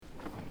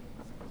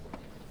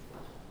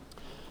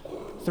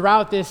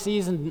Throughout this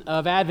season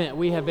of Advent,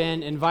 we have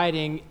been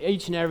inviting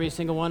each and every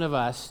single one of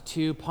us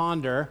to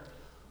ponder,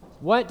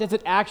 what does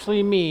it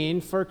actually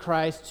mean for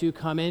Christ to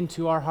come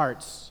into our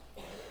hearts?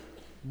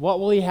 What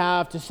will he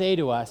have to say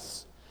to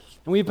us?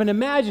 And we've been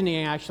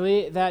imagining,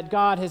 actually, that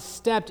God has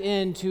stepped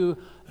into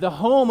the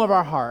home of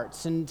our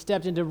hearts and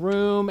stepped into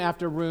room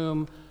after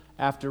room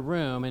after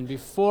room. And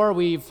before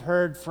we've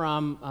heard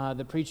from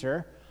the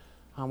preacher,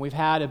 we've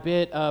had a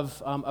bit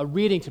of a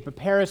reading to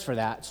prepare us for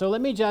that. So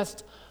let me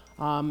just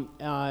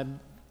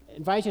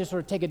invite you to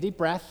sort of take a deep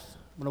breath.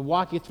 I'm going to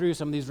walk you through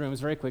some of these rooms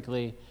very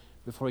quickly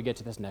before we get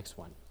to this next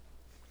one.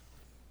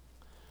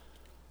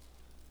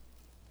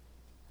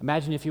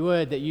 Imagine, if you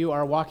would, that you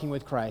are walking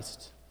with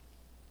Christ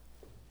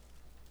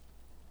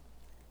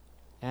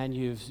and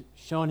you've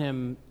shown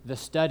him the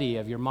study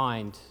of your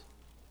mind,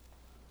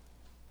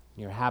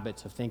 your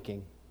habits of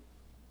thinking.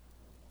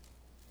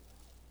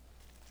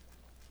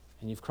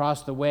 And you've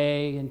crossed the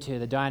way into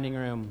the dining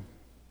room.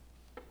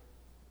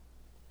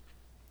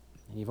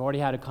 And you've already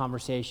had a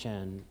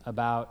conversation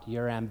about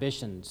your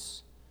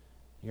ambitions,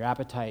 your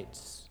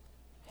appetites,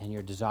 and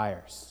your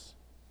desires.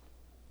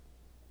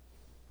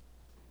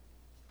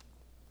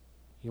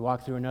 You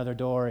walk through another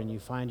door and you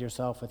find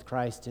yourself with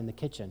Christ in the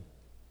kitchen.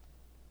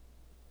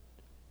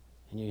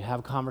 And you have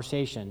a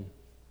conversation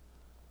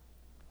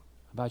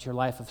about your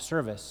life of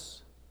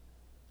service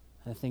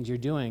and the things you're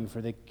doing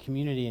for the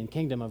community and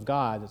kingdom of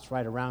God that's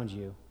right around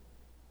you.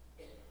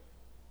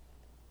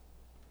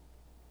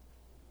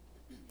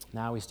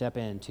 Now we step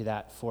into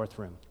that fourth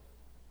room.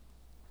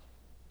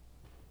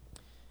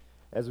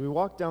 As we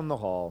walked down the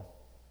hall,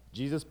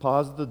 Jesus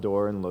paused at the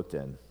door and looked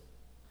in.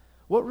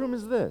 "What room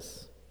is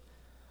this?"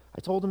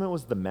 I told him it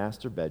was the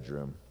master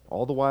bedroom,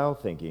 all the while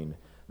thinking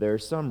there are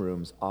some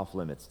rooms off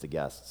limits to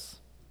guests.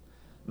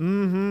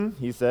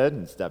 He said,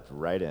 and stepped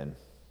right in.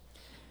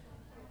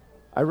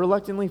 I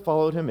reluctantly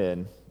followed him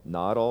in,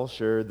 not all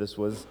sure this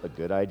was a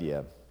good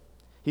idea.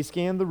 He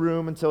scanned the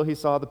room until he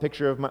saw the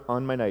picture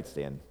on my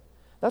nightstand.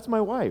 "That's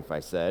my wife," I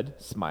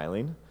said,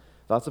 smiling.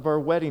 Thoughts of our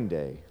wedding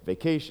day,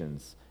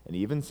 vacations, and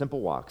even simple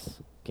walks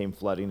came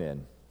flooding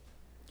in.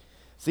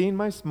 Seeing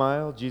my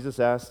smile, Jesus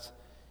asked,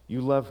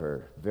 "You love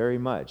her very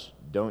much,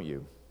 don't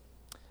you?"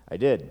 I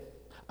did.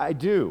 "I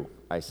do,"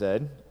 I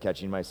said,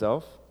 catching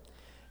myself.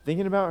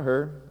 Thinking about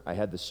her, I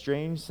had the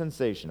strange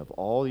sensation of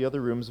all the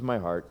other rooms of my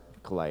heart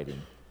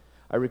colliding.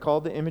 I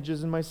recalled the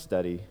images in my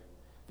study,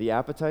 the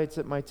appetites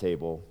at my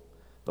table,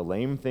 the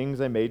lame things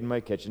I made in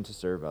my kitchen to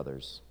serve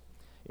others.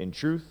 In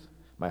truth,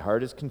 my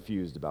heart is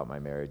confused about my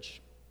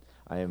marriage.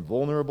 I am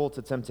vulnerable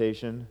to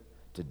temptation,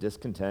 to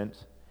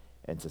discontent,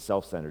 and to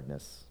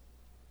self-centeredness.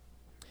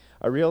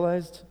 I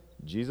realized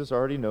Jesus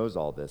already knows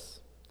all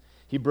this.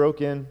 He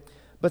broke in,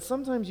 "But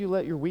sometimes you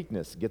let your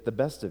weakness get the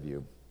best of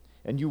you,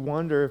 and you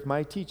wonder if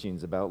my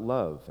teachings about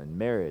love and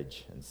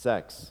marriage and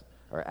sex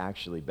are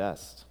actually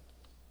best."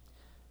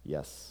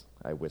 "Yes,"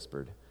 I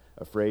whispered,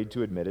 afraid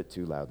to admit it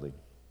too loudly.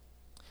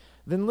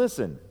 "Then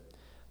listen.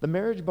 The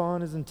marriage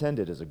bond is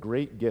intended as a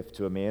great gift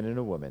to a man and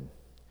a woman.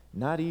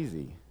 Not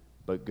easy,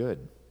 but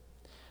good.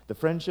 The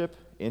friendship,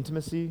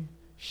 intimacy,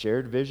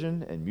 shared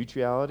vision, and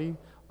mutuality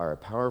are a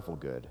powerful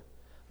good,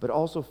 but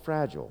also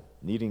fragile,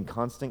 needing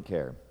constant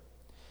care.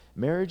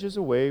 Marriage is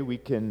a way we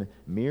can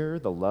mirror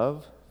the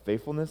love,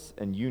 faithfulness,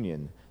 and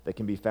union that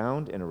can be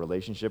found in a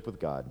relationship with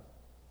God.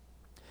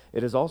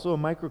 It is also a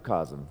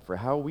microcosm for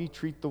how we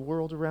treat the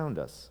world around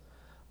us,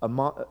 a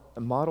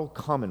model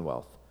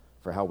commonwealth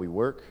for how we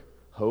work,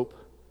 hope,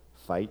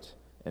 fight,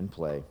 and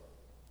play.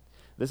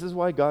 This is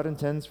why God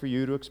intends for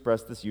you to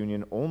express this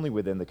union only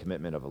within the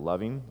commitment of a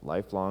loving,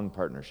 lifelong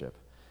partnership.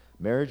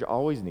 Marriage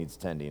always needs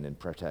tending and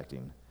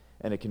protecting,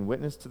 and it can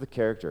witness to the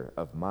character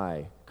of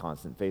my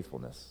constant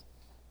faithfulness."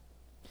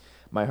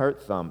 My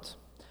heart thumped.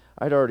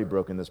 I'd already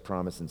broken this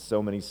promise in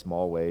so many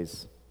small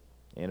ways,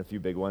 and a few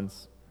big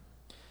ones.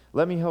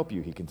 "Let me help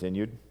you," he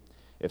continued.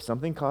 "If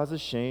something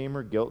causes shame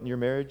or guilt in your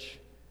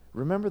marriage,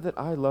 remember that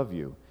I love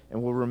you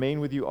and will remain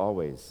with you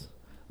always.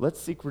 Let's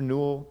seek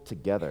renewal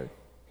together.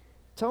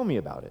 Tell me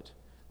about it.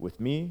 With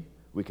me,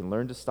 we can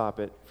learn to stop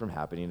it from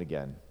happening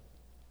again."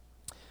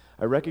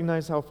 I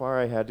recognized how far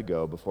I had to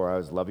go before I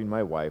was loving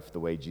my wife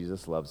the way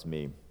Jesus loves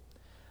me.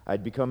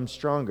 I'd become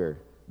stronger,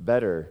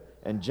 better,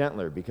 and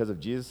gentler because of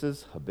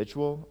Jesus'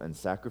 habitual and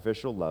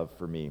sacrificial love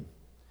for me.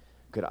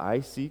 Could I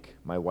seek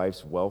my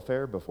wife's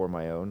welfare before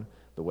my own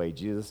the way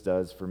Jesus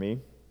does for me?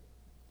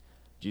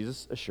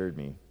 Jesus assured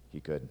me he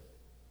could.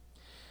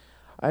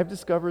 I have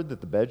discovered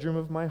that the bedroom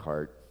of my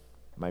heart,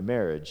 my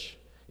marriage,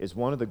 is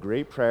one of the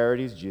great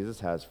priorities Jesus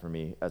has for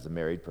me as a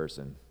married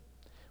person.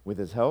 With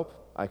his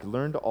help, I could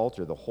learn to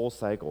alter the whole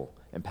cycle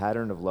and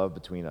pattern of love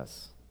between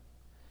us.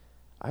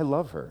 I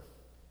love her.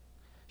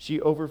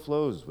 She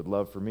overflows with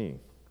love for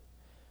me.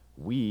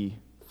 We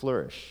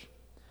flourish.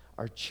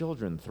 Our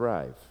children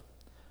thrive.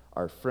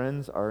 Our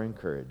friends are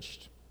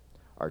encouraged.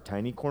 Our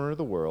tiny corner of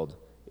the world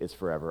is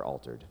forever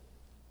altered.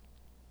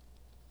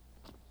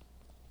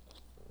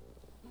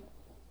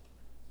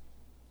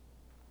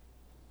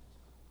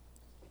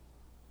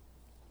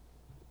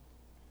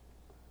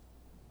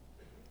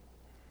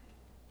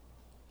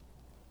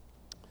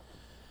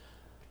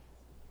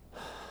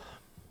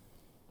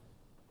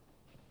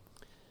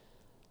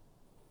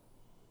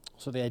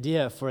 So the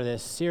idea for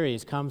this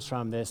series comes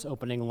from this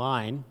opening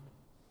line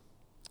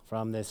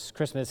from this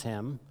Christmas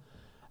hymn,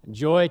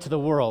 Joy to the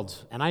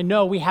World. And I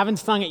know we haven't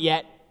sung it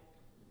yet.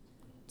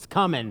 It's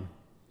coming.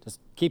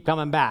 Just keep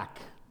coming back.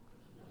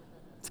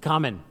 It's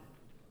coming.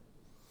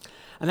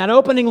 And that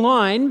opening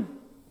line,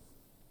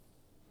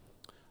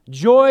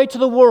 joy to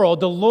the world,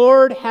 the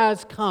Lord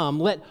has come.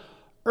 Let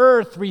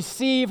earth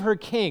receive her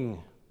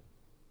King,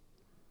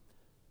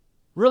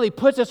 really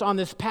puts us on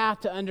this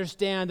path to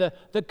understand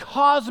the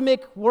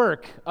cosmic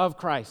work of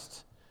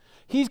Christ.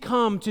 He's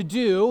come to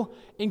do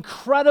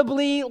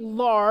incredibly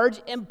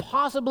large,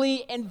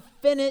 impossibly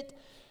infinite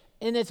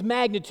in its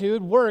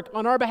magnitude work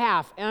on our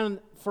behalf and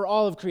for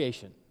all of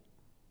creation.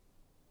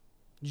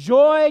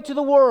 Joy to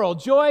the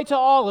world, joy to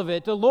all of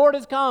it. The Lord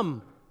has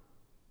come.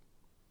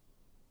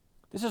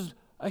 This is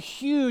a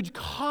huge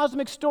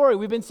cosmic story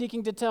we've been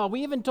seeking to tell.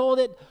 We even told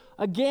it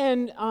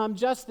again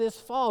just this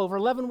fall, over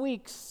 11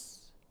 weeks.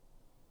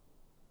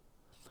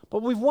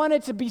 But we've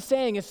wanted to be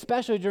saying,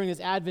 especially during this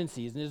Advent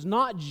season, is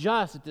not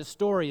just that this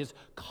story is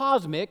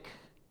cosmic,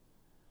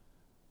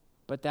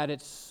 but that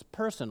it's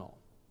personal.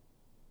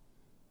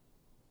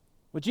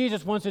 What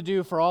Jesus wants to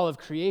do for all of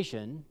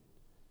creation,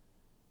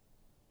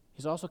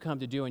 He's also come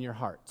to do in your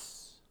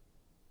hearts.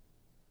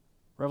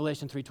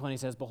 Revelation 3:20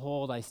 says,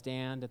 "Behold, I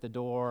stand at the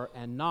door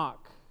and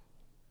knock."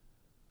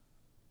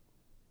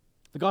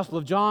 The Gospel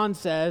of John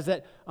says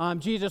that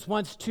Jesus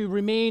wants to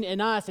remain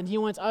in us, and He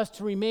wants us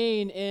to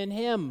remain in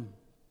Him.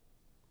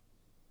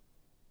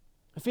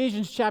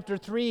 Ephesians chapter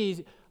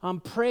 3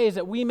 prays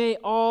that we may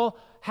all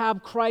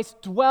have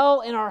Christ dwell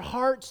in our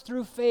hearts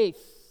through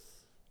faith.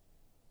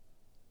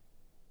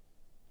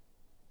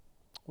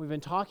 What we've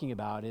been talking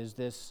about is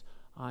this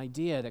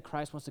idea that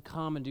Christ wants to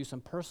come and do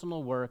some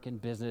personal work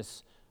and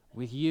business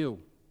with you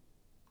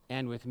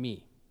and with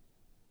me.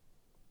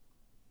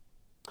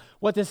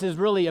 What this is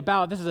really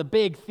about, this is a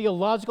big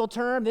theological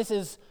term. This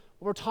is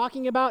what we're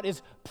talking about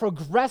is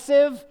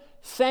progressive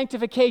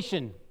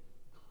sanctification.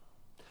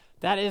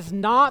 That is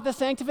not the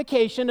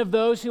sanctification of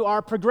those who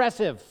are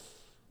progressive,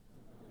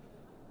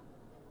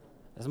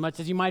 as much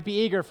as you might be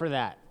eager for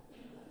that.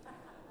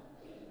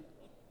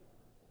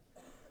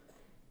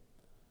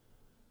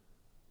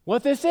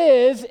 What this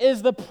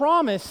is the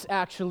promise,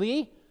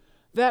 actually,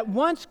 that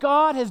once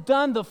God has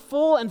done the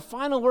full and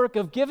final work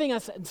of giving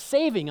us and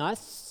saving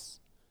us,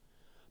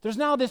 there's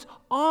now this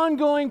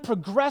ongoing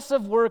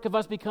progressive work of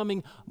us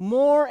becoming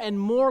more and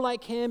more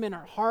like Him in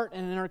our heart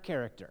and in our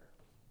character.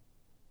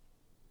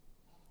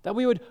 That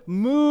we would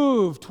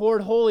move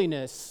toward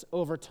holiness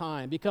over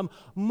time, become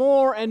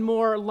more and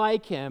more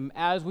like Him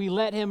as we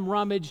let Him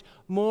rummage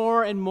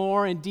more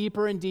and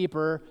deeper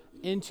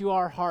into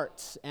our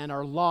hearts and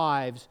our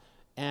lives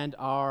and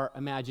our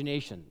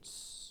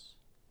imaginations.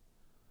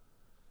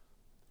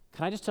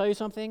 Can I just tell you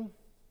something?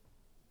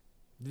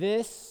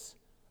 This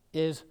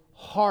is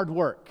hard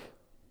work.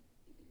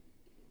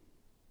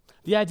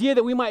 The idea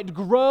that we might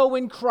grow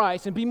in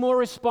Christ and be more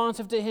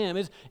responsive to Him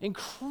is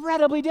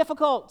incredibly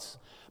difficult.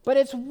 But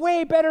it's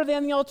way better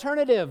than the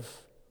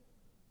alternative.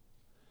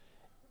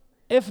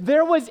 If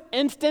there was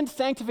instant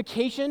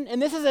sanctification,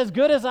 and this is as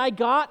good as I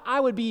got, I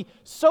would be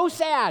so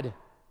sad.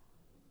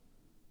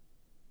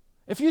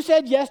 If you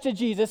said yes to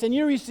Jesus and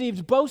you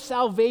received both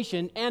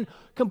salvation and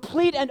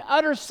complete and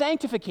utter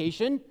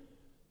sanctification,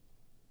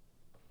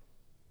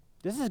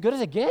 this is as good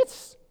as it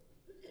gets.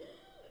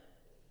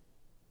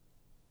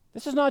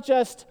 This is not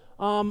just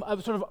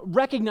a sort of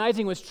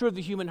recognizing what's true of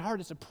the human heart,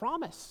 it's a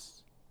promise.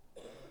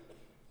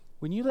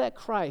 When you let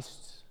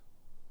Christ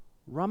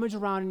rummage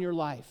around in your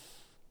life,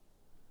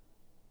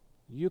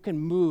 you can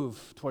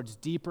move towards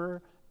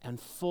deeper and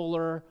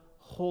fuller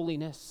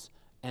holiness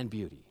and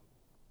beauty.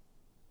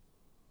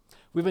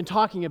 We've been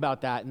talking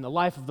about that in the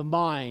life of the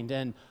mind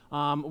and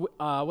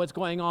what's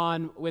going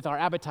on with our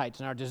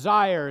appetites and our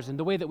desires and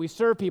the way that we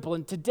serve people.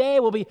 And today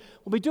we'll be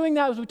doing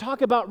that as we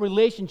talk about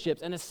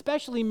relationships and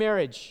especially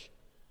marriage.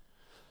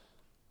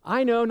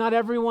 I know not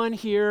everyone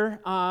here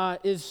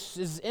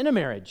is in a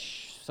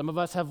marriage. Some of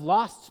us have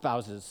lost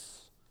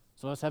spouses.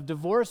 Some of us have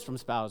divorced from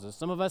spouses.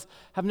 Some of us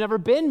have never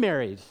been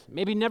married,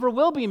 maybe never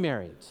will be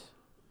married.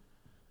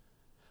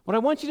 What I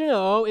want you to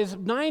know is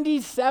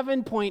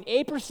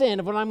 97.8%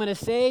 of what I'm going to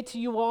say to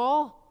you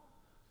all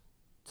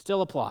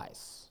still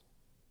applies.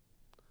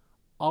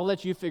 I'll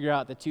let you figure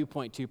out the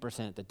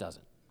 2.2% that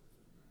doesn't.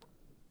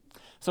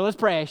 So let's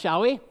pray, shall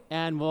we?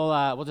 And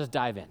we'll just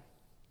dive in.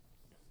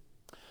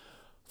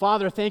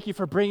 Father, thank you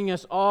for bringing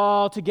us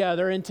all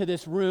together into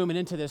this room and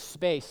into this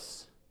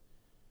space.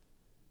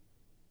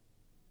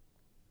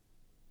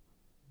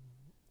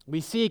 We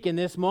seek in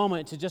this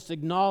moment to just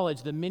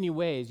acknowledge the many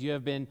ways you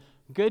have been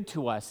good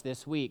to us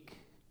this week.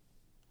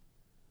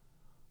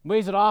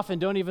 Ways that often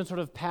don't even sort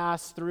of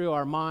pass through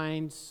our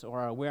minds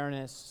or our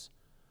awareness,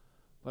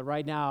 but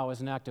right now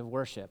as an act of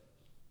worship,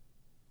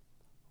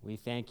 we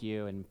thank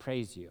you and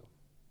praise you.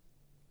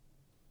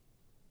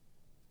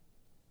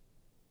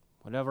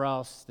 Whatever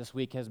else this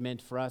week has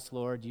meant for us,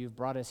 Lord, you've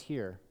brought us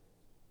here.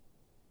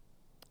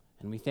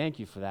 And we thank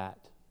you for that.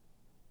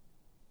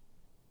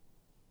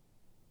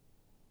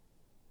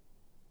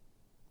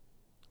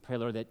 pray,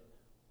 Lord, that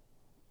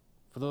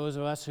for those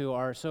of us who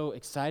are so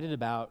excited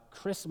about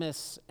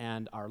Christmas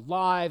and our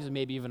lives, and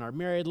maybe even our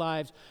married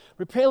lives,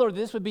 we pray, Lord,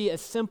 this would be a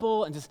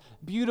simple and just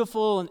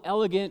beautiful and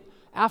elegant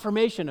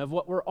affirmation of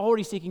what we're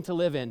already seeking to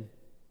live in.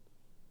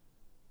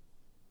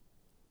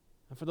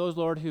 And for those,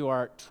 Lord, who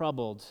are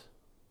troubled,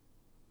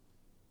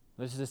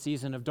 this is a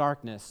season of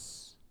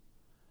darkness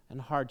and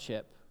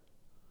hardship.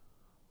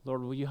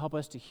 Lord, will you help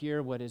us to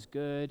hear what is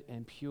good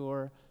and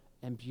pure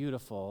and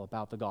beautiful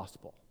about the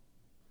gospel?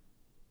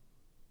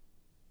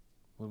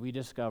 When we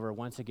discover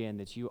once again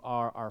that you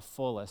are our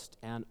fullest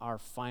and our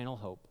final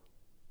hope.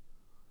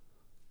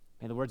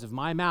 May the words of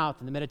my mouth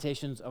and the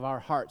meditations of our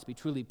hearts be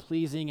truly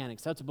pleasing and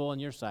acceptable in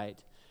your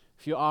sight.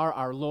 For you are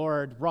our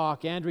Lord,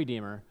 rock, and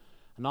Redeemer.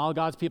 And all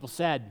God's people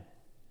said,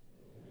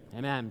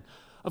 Amen.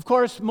 Of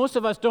course, most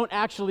of us don't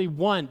actually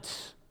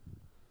want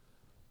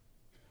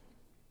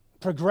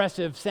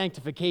progressive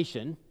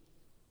sanctification.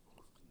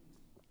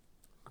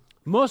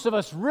 Most of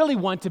us really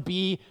want to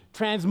be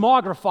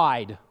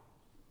transmogrified.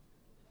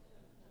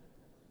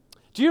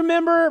 Do you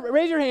remember,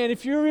 raise your hand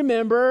if you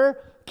remember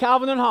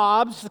Calvin and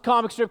Hobbes, the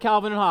comic strip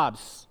Calvin and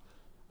Hobbes.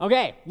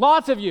 Okay,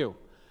 lots of you.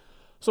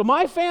 So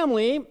my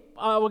family,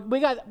 we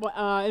got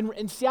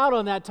in Seattle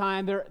in that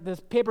time,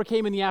 this paper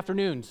came in the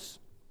afternoons.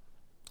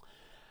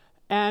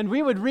 And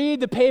we would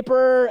read the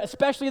paper,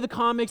 especially the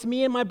comics,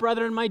 me and my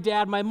brother and my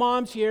dad. My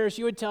mom's here,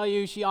 she would tell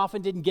you she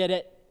often didn't get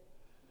it.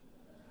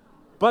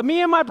 But me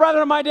and my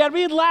brother and my dad,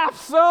 we'd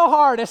laugh so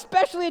hard,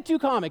 especially at two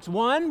comics.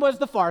 One was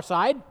The Far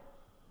Side.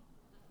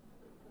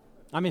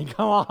 I mean,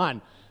 come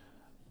on.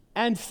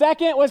 And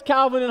second was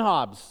Calvin and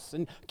Hobbes.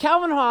 And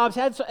Calvin and Hobbes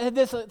had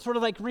this sort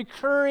of like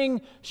recurring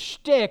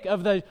shtick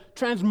of the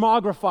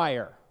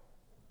transmogrifier.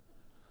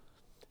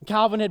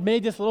 Calvin had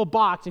made this little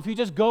box. If you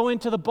just go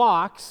into the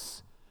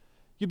box,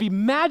 you'd be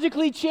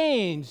magically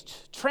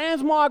changed,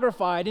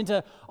 transmogrified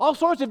into all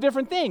sorts of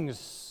different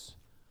things.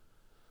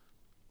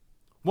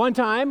 One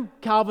time,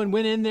 Calvin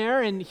went in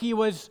there and he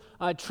was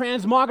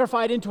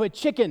transmogrified into a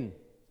chicken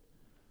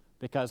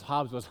because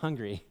Hobbes was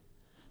hungry.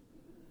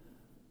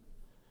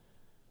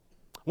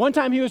 One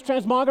time he was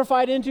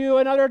transmogrified into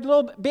another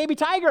little baby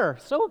tiger,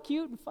 so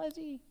cute and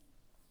fuzzy.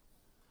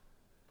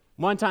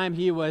 One time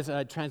he was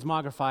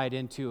transmogrified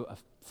into a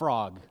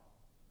frog.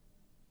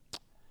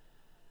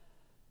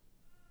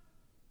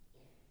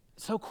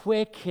 So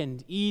quick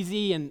and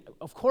easy, and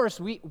of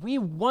course we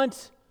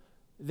want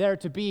there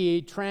to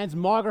be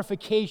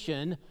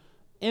transmogrification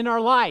in our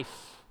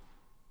life.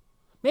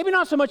 Maybe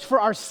not so much for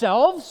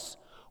ourselves.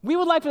 We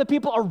would like for the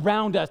people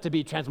around us to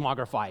be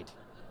transmogrified.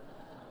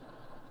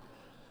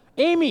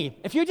 Amy,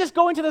 if you just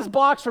go into this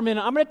box for a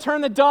minute, I'm going to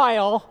turn the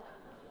dial.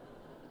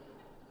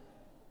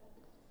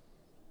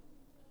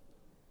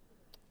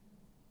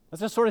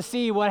 Let's just sort of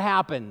see what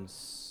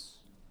happens.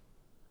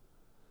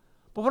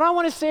 But what I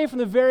want to say from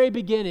the very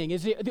beginning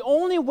is the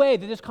only way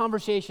that this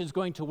conversation is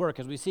going to work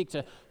as we seek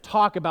to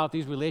talk about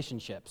these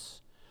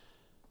relationships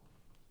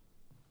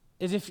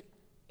is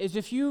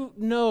if you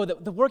know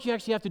that the work you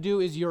actually have to do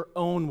is your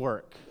own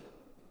work.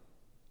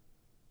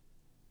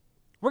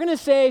 We're going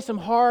to say some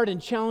hard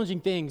and challenging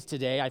things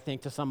today, I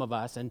think, to some of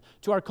us and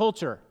to our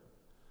culture.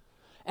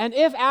 And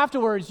if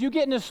afterwards you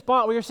get in a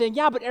spot where you're saying,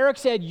 yeah, but Eric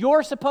said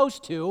you're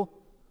supposed to,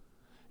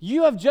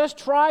 you have just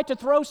tried to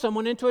throw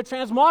someone into a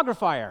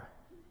transmogrifier.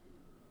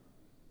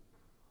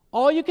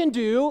 All you can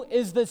do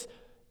is this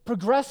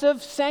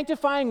progressive,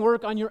 sanctifying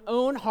work on your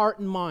own heart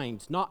and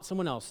mind, not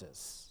someone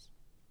else's.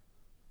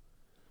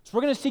 So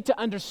we're going to seek to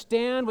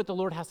understand what the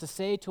Lord has to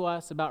say to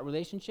us about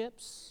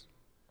relationships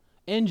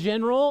in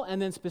general, and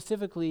then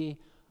specifically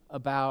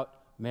about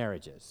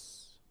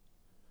marriages.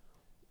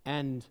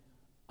 And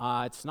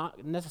it's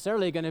not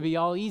necessarily going to be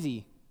all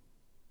easy.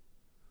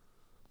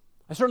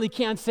 I certainly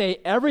can't say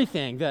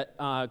everything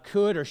that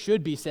could or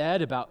should be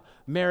said about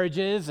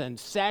marriages and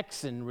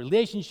sex and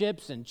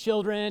relationships and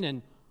children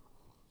and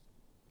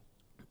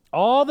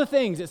all the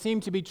things that seem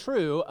to be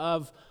true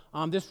of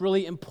this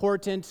really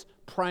important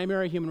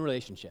primary human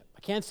relationship.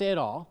 I can't say it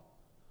all,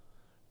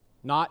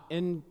 not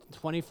in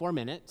 24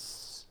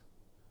 minutes.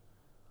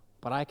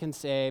 But I can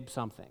say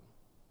something.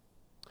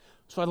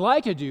 So what I'd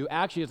like to do,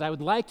 actually, is I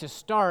would like to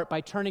start by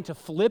turning to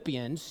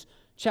Philippians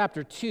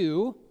chapter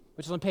 2,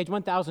 which is on page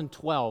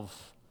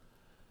 1012.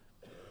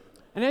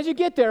 And as you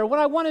get there, what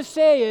I want to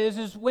say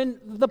is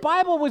when the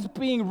Bible was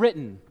being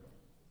written,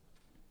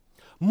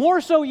 more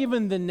so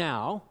even than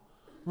now,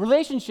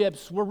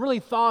 relationships were really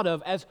thought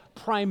of as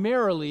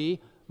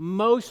primarily,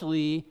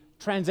 mostly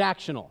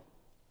transactional.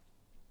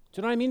 Do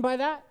you know what I mean by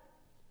that?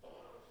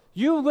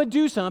 You would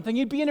do something,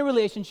 you'd be in a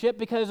relationship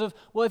because of,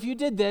 well, if you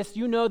did this,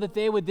 you know that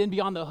they would then be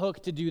on the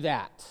hook to do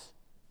that.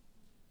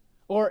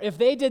 Or if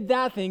they did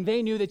that thing,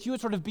 they knew that you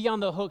would sort of be on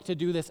the hook to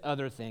do this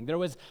other thing. There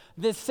was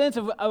this sense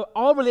of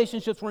all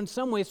relationships were in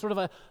some way sort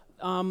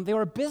of they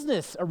were a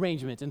business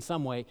arrangement in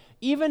some way,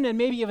 even and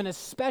maybe even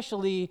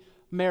especially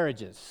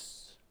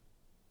marriages.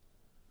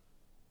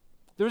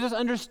 There was this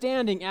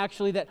understanding,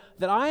 actually, that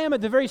I am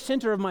at the very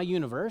center of my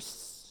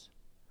universe.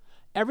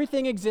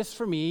 Everything exists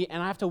for me,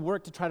 and I have to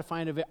work to try to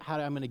find out how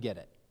I'm going to get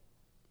it.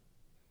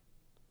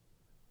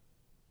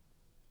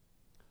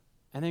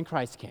 And then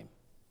Christ came.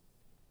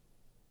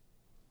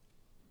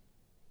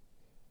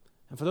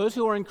 And for those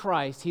who are in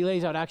Christ, he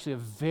lays out actually a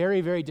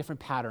very, very different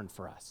pattern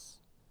for us.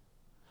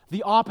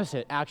 The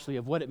opposite, actually,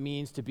 of what it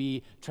means to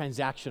be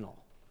transactional.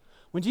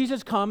 When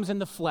Jesus comes in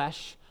the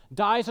flesh,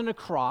 dies on a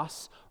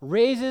cross,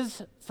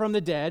 raises from the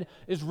dead,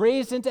 is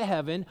raised into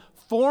heaven,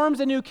 forms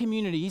a new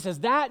community, he says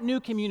that new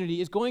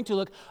community is going to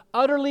look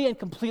utterly and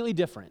completely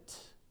different.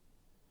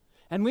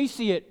 And we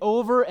see it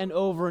over and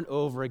over and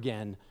over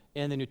again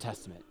in the New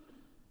Testament.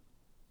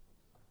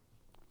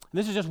 And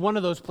this is just one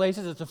of those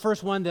places. It's the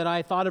first one that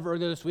I thought of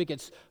earlier this week.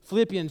 It's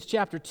Philippians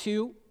chapter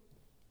 2,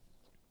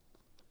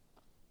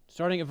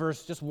 starting at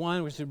verse just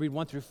 1. We should read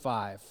 1 through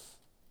 5.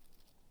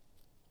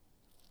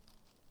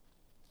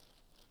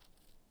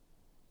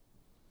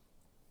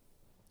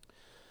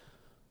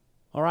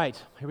 All right,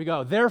 here we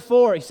go.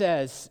 Therefore, he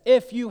says,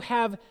 if you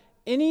have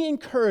any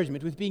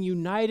encouragement with being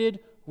united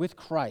with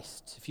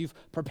Christ, if you've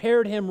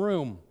prepared him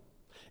room,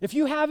 if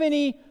you have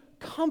any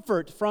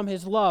comfort from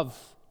his love,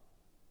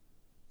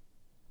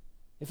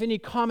 if any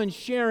common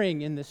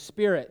sharing in the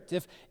Spirit,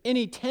 if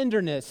any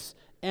tenderness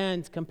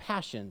and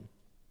compassion,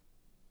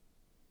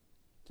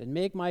 then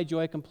make my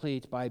joy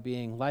complete by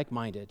being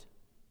like-minded,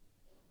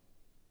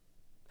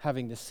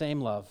 having the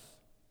same love,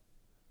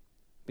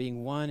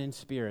 being one in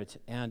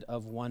spirit and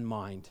of one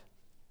mind.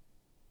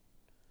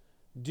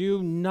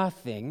 Do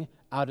nothing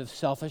out of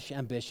selfish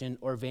ambition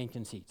or vain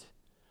conceit.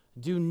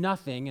 Do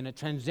nothing in a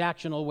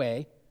transactional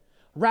way.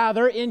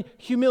 Rather, in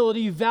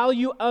humility,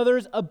 value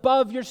others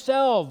above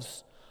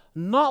yourselves,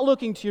 not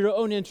looking to your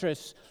own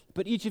interests,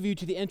 but each of you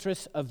to the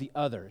interests of the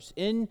others.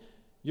 In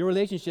your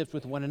relationships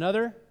with one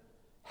another,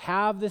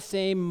 have the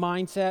same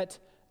mindset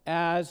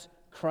as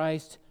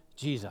Christ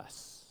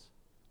Jesus.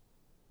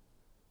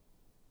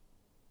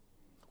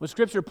 What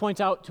Scripture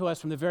points out to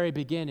us from the very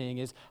beginning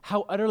is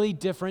how utterly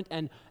different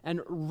and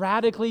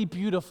radically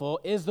beautiful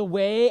is the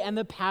way and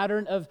the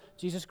pattern of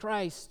Jesus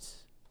Christ.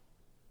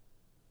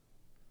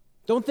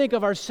 Don't think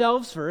of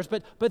ourselves first,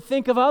 but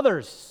think of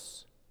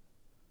others.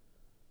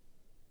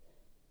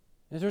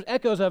 There's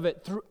echoes of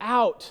it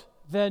throughout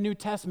the New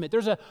Testament.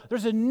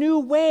 There's a new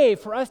way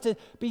for us to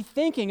be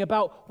thinking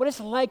about what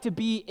it's like to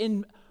be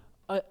in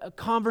a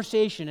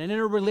conversation and in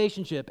a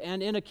relationship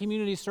and in a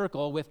community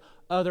circle with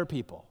other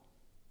people.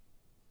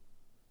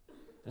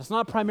 It's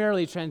not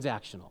primarily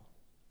transactional.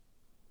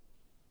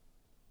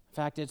 In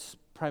fact, it's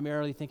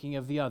primarily thinking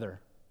of the other,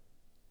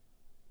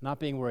 not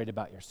being worried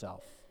about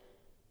yourself,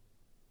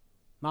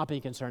 not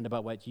being concerned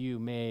about what you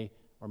may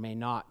or may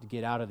not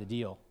get out of the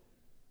deal.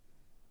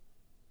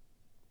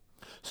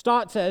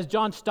 Stott says,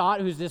 John Stott,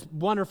 who's this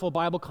wonderful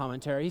Bible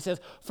commentary, he says,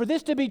 for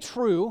this to be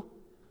true,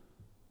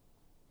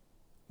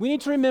 we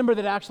need to remember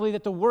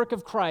that the work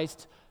of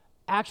Christ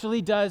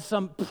actually does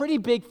some pretty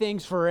big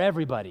things for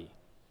everybody.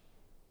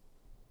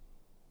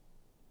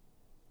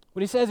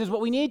 What he says is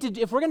what we need to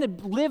do, if we're going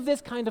to live this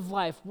kind of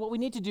life, what we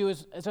need to do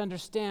is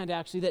understand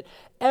actually that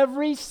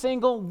every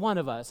single one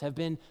of us have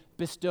been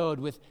bestowed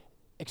with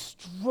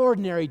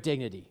extraordinary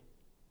dignity.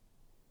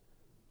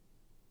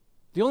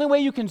 The only way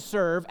you can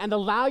serve and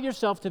allow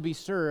yourself to be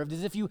served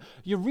is if you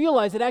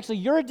realize that actually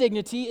your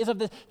dignity is of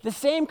the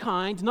same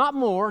kind, not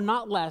more,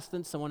 not less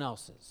than someone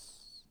else's.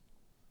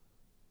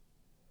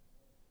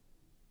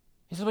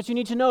 He says what you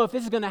need to know if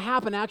this is going to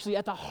happen actually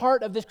at the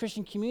heart of this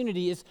Christian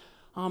community is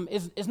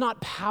not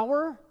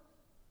power,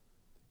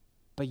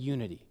 but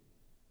unity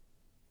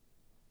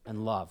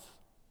and love.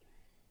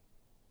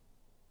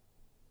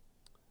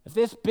 If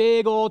this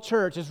big old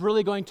church is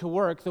really going to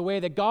work the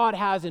way that God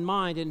has in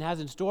mind and has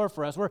in store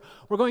for us, we're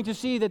going to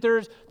see that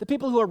there's the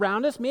people who are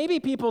around us, maybe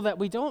people that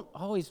we don't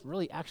always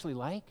really actually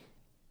like.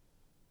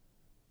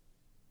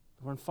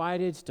 We're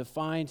invited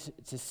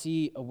to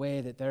see a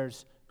way that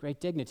there's great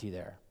dignity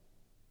there.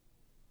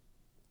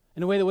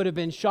 In a way that would have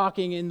been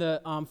shocking in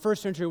the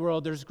first century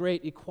world, there's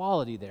great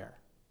equality there.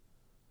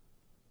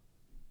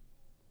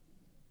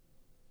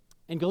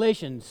 In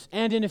Galatians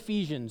and in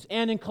Ephesians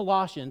and in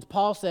Colossians,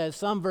 Paul says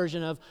some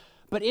version of,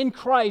 but in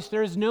Christ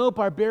there is no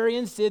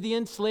barbarian,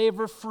 Scythian, slave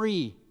or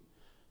free,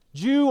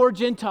 Jew or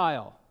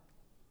Gentile,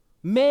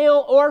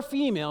 male or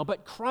female,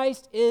 but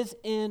Christ is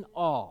in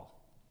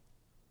all.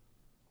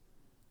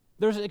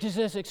 There's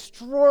this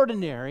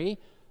extraordinary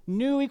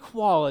new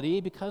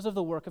equality because of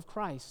the work of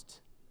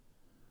Christ,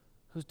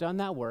 who's done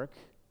that work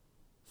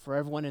for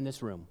everyone in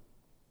this room.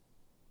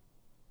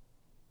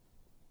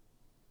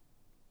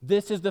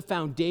 This is the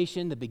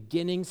foundation, the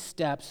beginning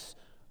steps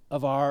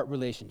of our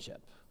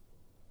relationship.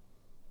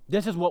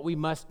 This is what we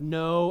must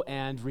know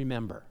and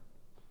remember.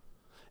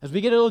 As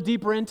we get a little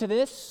deeper into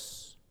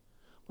this,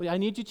 what I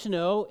need you to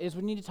know is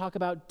we need to talk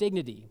about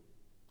dignity,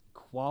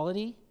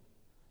 equality,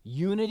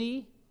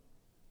 unity,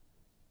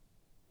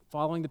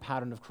 following the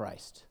pattern of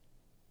Christ.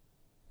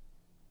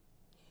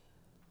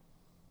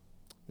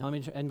 Now let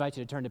me invite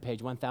you to turn to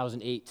page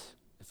 1008,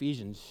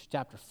 Ephesians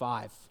chapter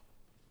 5.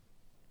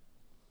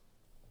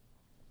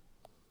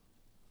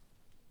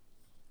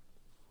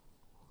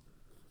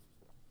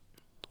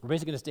 We're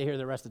basically going to stay here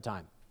the rest of the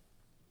time.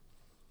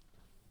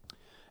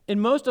 In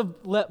most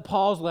of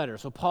Paul's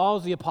letters, so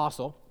Paul's the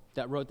apostle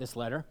that wrote this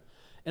letter,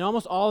 in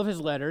almost all of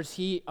his letters,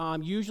 he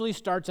usually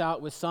starts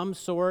out with some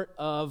sort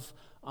of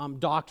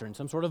doctrine,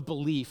 some sort of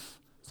belief,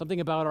 something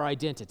about our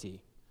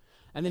identity.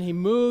 And then he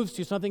moves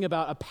to something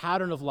about a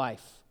pattern of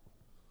life,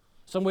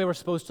 some way we're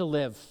supposed to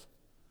live.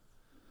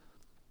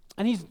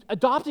 And he's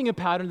adopting a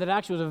pattern that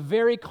actually was a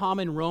very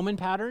common Roman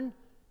pattern.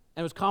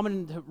 And it was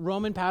common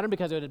Roman pattern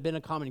because it had been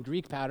a common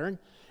Greek pattern.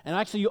 And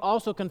actually, you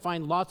also can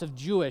find lots of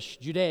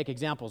Judaic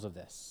examples of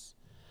this.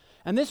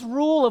 And this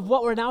rule of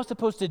what we're now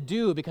supposed to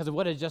do because of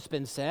what has just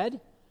been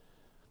said,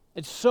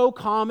 it's so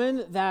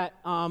common that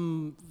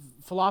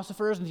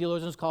philosophers and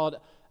theologians call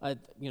it,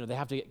 they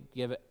have to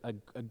give it a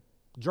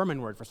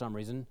German word for some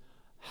reason,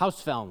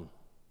 Hausfällen.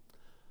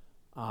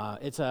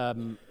 It's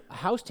a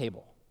house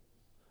table.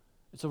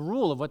 It's a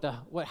rule of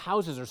what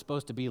houses are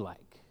supposed to be like.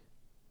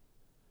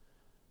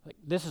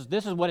 This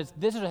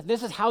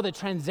is how the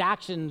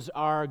transactions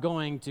are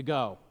going to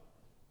go.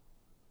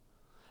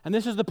 And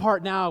this is the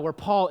part now where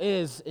Paul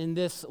is in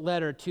this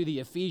letter to the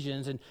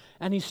Ephesians,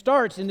 and he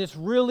starts in this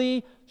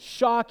really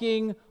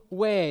shocking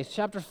way.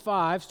 Chapter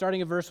 5,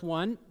 starting at verse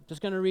 1.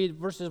 Just going to read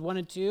verses 1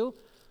 and 2,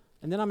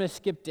 and then I'm going to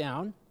skip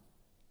down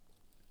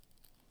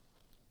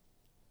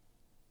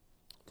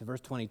to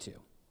verse 21.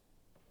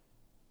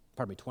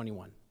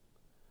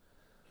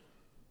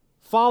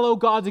 Follow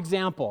God's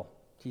example,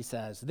 he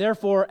says.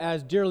 Therefore,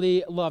 as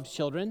dearly loved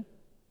children,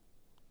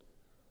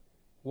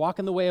 walk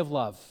in the way of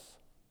love,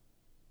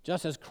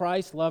 just as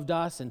Christ loved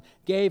us and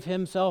gave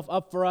himself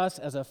up for us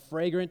as a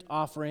fragrant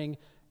offering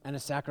and a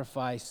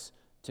sacrifice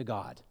to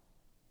God.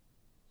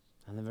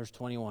 And then verse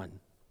 21.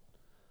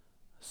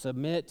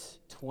 Submit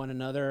to one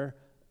another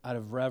out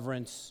of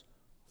reverence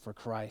for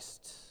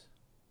Christ.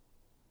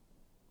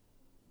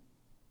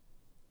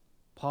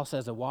 Paul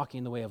says that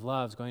walking the way of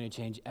love is going to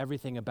change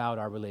everything about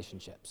our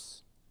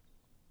relationships.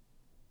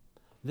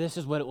 This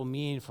is what it will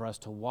mean for us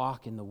to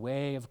walk in the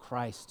way of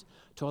Christ,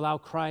 to allow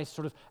Christ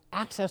sort of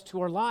access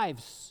to our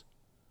lives.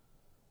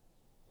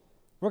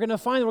 We're going to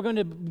find that we're going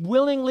to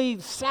willingly,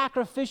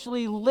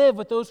 sacrificially live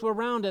with those who are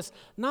around us,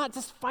 not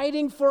just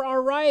fighting for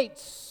our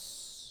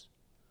rights.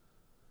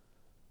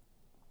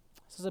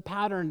 This is a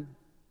pattern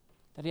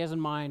that he has in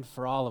mind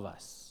for all of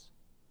us,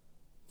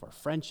 for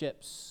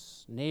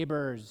friendships,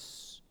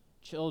 neighbors,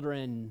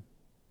 children.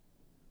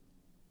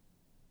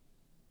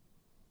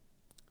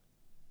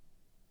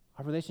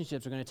 Our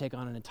relationships are going to take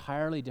on an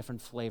entirely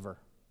different flavor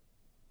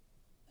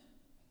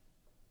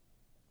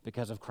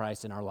because of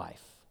Christ in our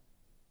life.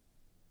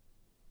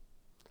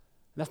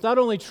 And that's not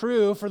only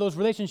true for those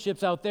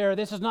relationships out there.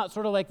 This is not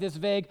sort of like this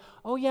vague,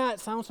 oh yeah, it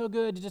sounds so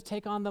good to just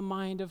take on the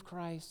mind of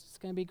Christ. It's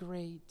going to be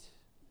great.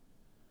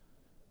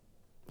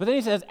 But then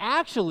he says,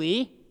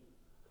 actually,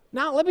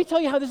 now let me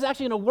tell you how this is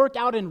actually going to work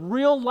out in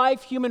real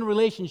life human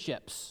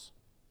relationships.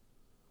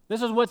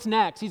 This is what's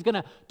next. He's going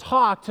to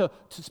talk to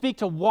speak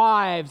to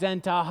wives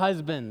and to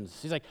husbands.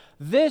 He's like,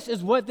 this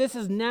is what this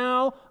is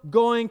now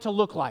going to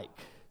look like.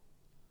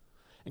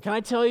 And can I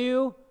tell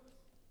you,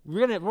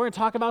 we're going to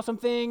talk about some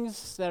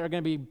things that are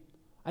going to be,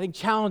 I think,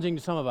 challenging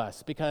to some of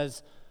us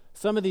because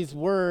some of these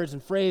words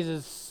and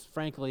phrases,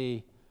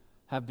 frankly,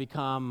 have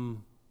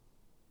become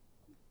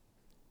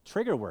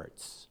trigger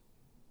words.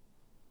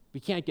 We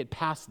can't get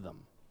past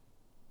them.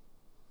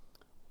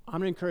 I'm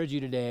going to encourage you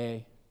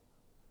today,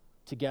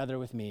 together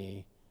with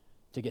me,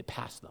 to get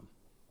past them.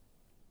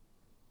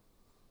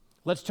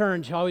 Let's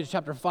turn to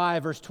chapter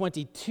 5, verse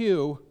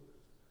 22.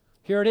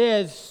 Here it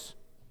is.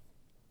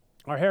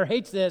 Our hair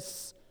hates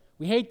this.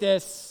 We hate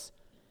this.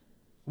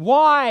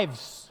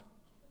 Wives,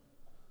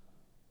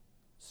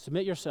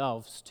 submit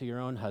yourselves to your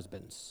own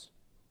husbands.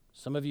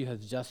 Some of you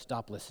have just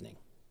stopped listening.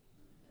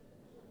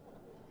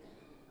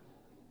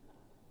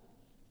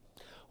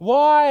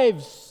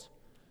 Wives,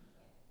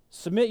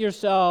 submit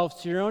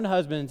yourselves to your own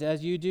husbands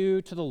as you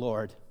do to the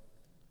Lord.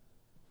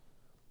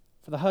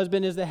 For the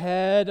husband is the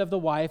head of the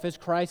wife, as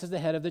Christ is the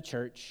head of the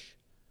church,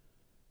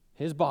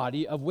 his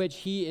body, of which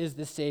he is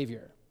the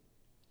Savior.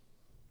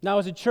 Now,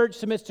 as the church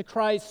submits to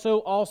Christ, so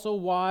also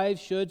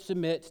wives should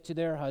submit to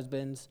their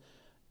husbands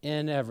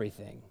in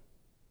everything.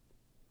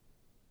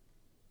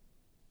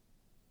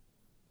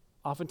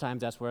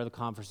 Oftentimes, that's where the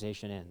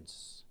conversation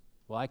ends.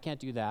 Well, I can't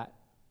do that,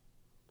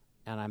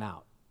 and I'm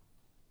out.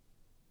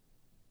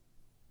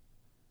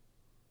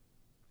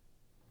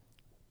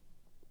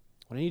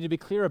 What I need to be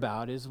clear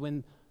about is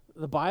when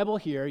the Bible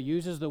here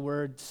uses the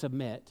word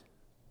submit,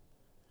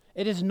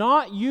 it is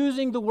not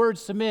using the word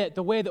submit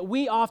the way that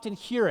we often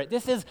hear it.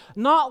 This is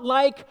not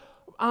like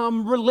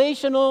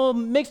relational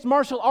mixed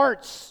martial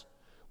arts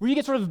where you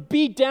get sort of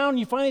beat down and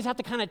you finally just have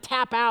to kind of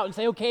tap out and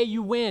say, okay,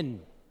 you win.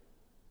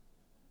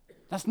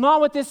 That's not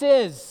what this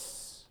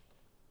is.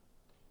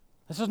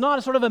 This is not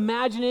a sort of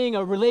imagining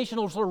a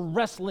relational sort of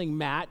wrestling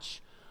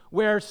match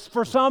where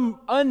for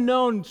some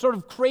unknown sort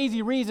of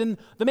crazy reason,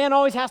 the man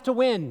always has to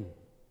win.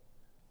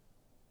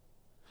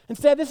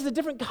 Instead, this is a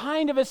different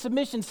kind of a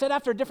submission set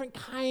after a different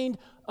kind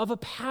of a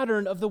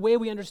pattern of the way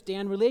we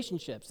understand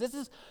relationships. This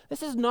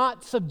is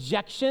not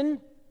subjection.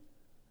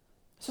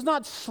 This is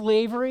not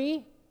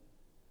slavery.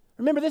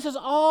 Remember, this is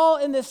all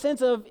in the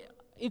sense of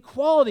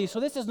equality. So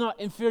this is not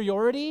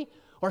inferiority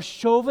or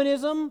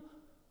chauvinism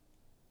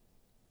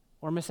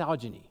or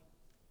misogyny.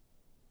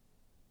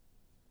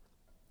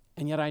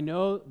 And yet I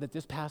know that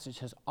this passage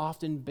has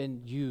often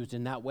been used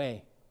in that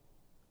way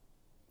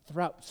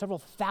throughout several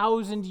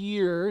thousand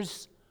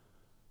years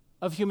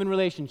of human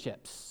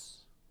relationships.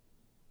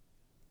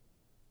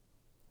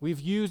 We've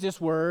used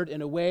this word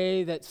in a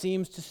way that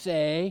seems to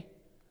say,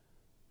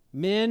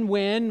 men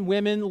win,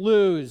 women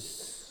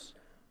lose.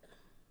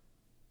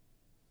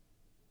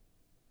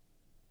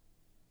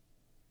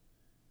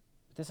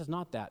 But this is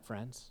not that,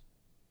 friends.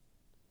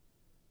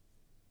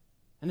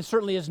 And this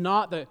certainly is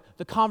not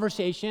the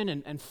conversation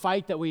and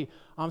fight that we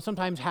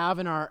sometimes have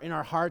in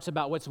our hearts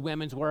about what's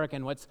women's work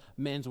and what's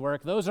men's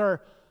work. Those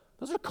are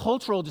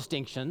cultural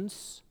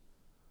distinctions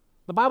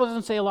the Bible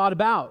doesn't say a lot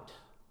about.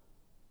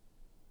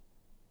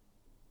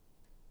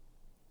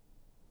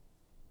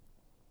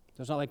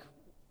 So it's not like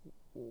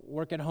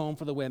work at home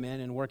for the women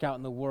and work out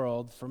in the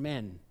world for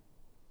men.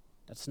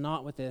 That's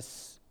not what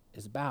this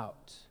is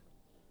about.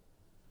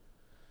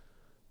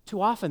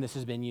 Too often this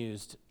has been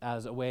used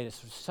as a way to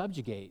sort of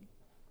subjugate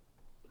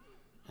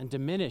and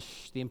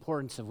diminish the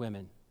importance of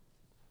women.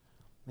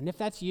 And if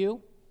that's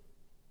you,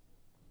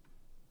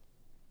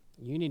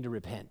 you need to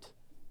repent.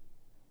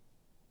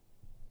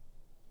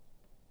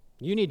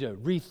 You need to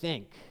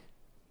rethink.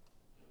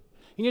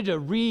 You need to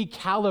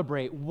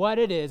recalibrate what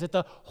it is that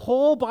the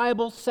whole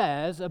Bible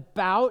says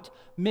about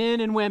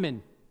men and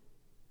women.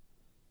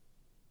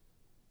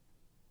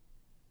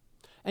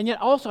 And yet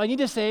also, I need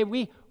to say,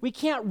 we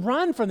can't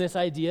run from this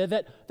idea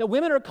that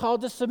women are called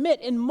to submit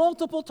in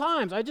multiple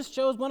times. I just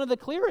chose one of the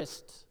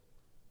clearest.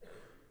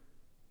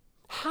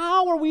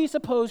 How are we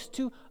supposed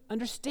to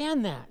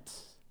understand that?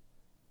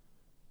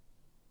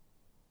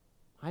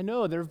 I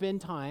know there have been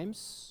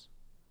times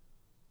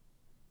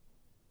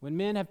when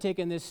men have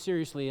taken this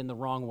seriously in the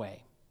wrong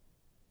way.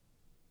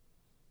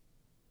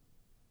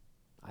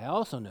 I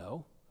also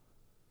know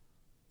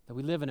that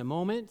we live in a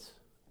moment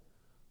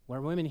where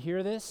women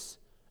hear this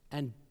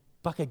and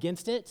buck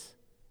against it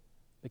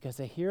because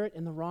they hear it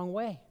in the wrong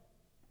way.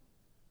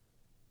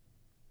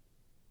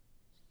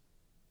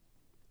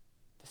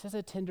 This is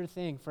a tender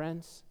thing,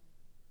 friends.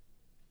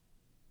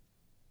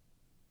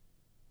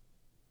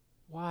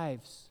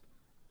 Wives,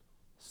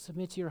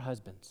 submit to your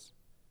husbands.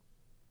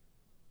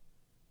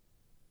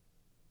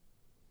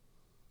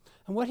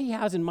 And what he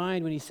has in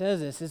mind when he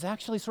says this is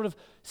actually sort of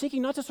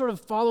seeking not to sort of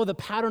follow the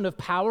pattern of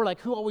power, like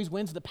who always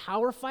wins the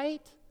power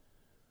fight,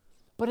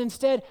 but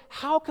instead,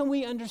 how can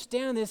we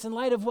understand this in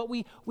light of what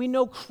we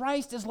know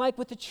Christ is like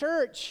with the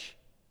church?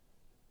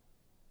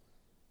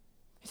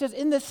 He says,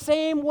 in the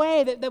same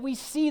way that we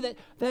see that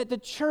the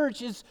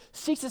church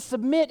seeks to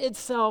submit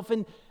itself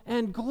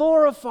and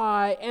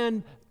glorify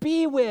and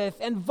be with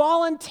and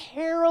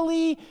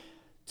voluntarily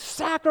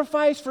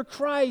sacrifice for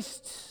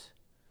Christ.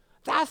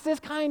 That's this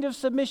kind of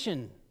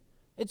submission.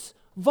 It's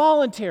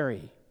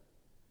voluntary.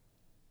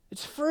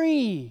 It's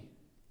free.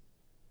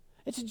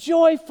 It's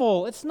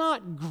joyful. It's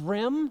not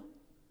grim.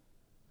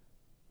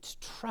 It's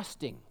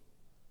trusting.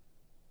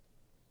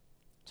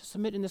 To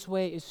submit in this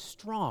way is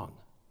strong,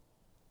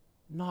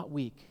 not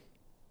weak.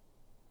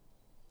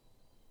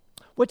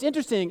 What's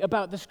interesting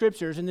about the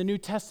scriptures in the New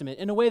Testament,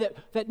 in a way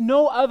that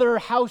no other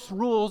house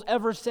rules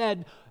ever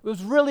said, it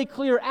was really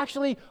clear.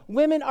 Actually,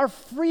 women are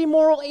free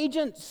moral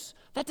agents.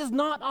 That does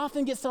not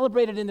often get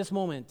celebrated in this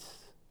moment.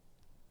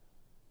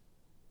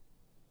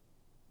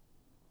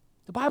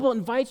 The Bible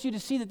invites you to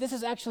see that this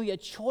is actually a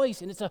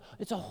choice, and it's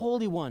a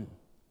holy one.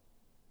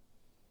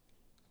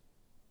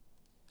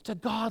 It's a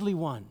godly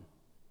one.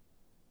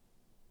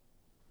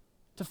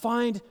 To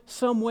find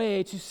some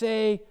way to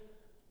say,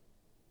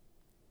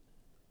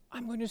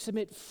 I'm going to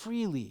submit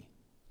freely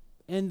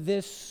in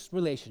this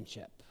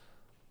relationship.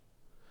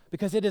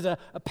 Because it is a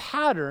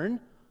pattern,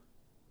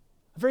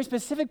 a very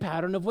specific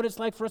pattern of what it's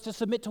like for us to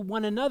submit to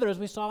one another, as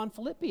we saw in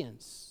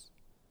Philippians.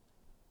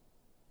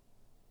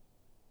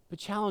 But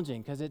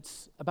challenging, because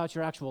it's about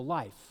your actual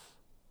life,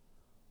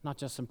 not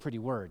just some pretty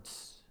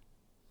words.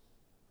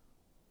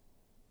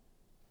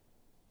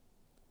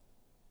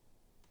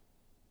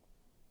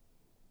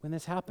 When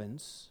this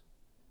happens,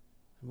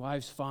 and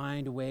wives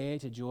find a way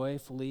to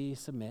joyfully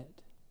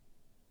submit,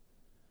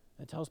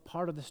 it tells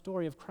part of the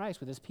story of Christ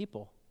with his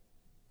people.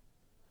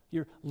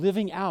 You're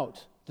living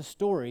out the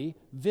story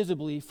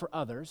visibly for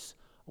others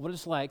of what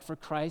it's like for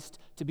Christ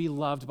to be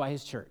loved by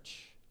his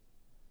church.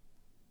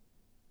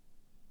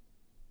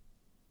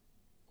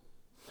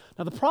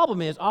 Now, the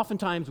problem is,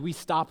 oftentimes we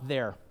stop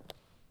there,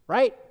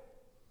 right?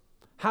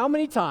 How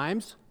many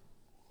times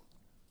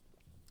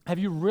have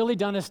you really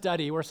done a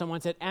study where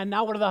someone said, and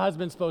now what are the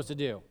husbands supposed to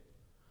do?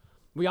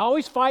 We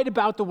always fight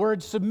about the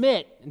word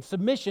submit and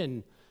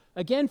submission.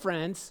 Again,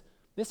 friends,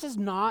 this is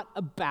not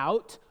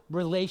about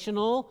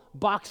relational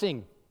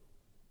boxing.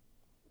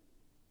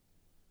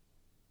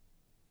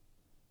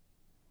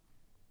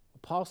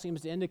 What Paul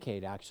seems to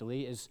indicate,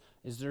 actually, is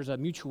there's a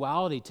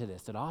mutuality to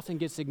this that often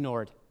gets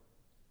ignored.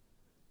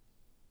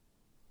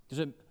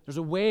 There's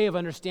a way of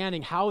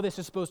understanding how this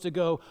is supposed to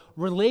go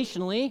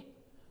relationally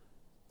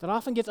that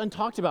often gets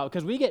untalked about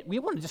because we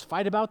want to just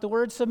fight about the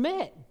word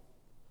submit.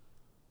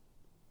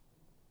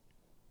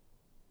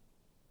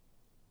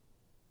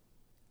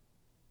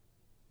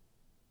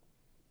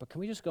 But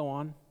can we just go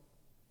on?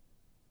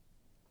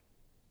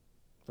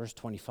 Verse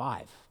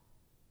 25.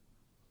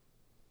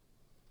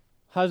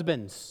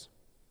 Husbands,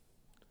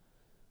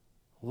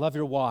 love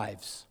your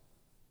wives,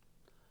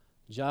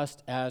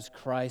 just as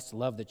Christ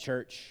loved the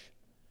church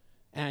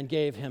and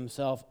gave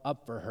himself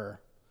up for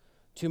her,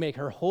 to make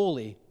her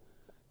holy,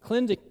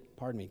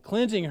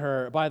 cleansing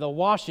her by the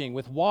washing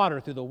with water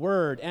through the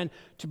word, and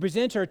to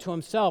present her to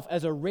himself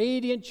as a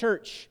radiant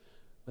church,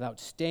 without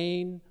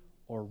stain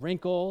or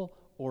wrinkle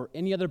or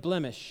any other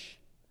blemish,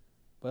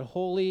 but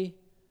holy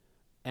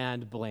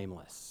and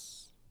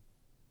blameless.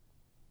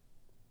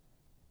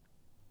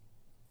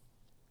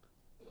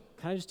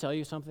 Can I just tell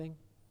you something?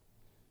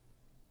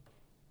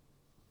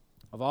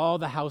 Of all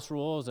the house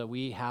rules that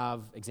we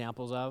have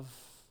examples of,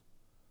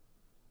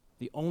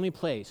 the only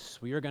place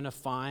we are going to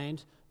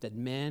find that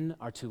men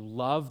are to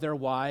love their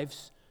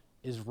wives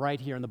is right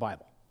here in the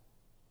Bible.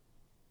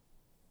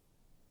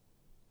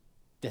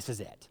 This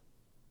is it.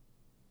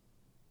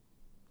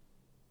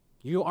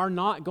 You are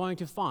not going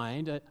to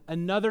find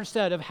another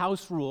set of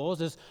house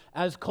rules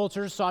as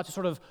cultures sought to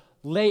sort of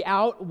lay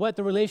out what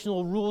the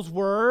relational rules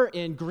were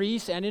in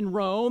Greece and in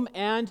Rome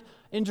and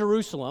in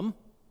Jerusalem.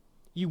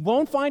 You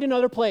won't find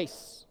another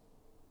place.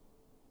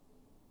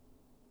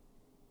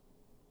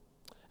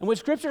 And what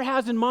Scripture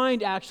has in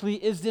mind, actually,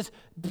 is this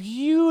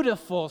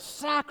beautiful,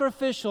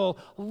 sacrificial,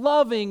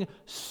 loving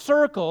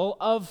circle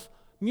of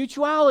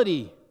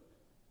mutuality.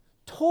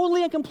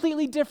 Totally and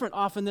completely different,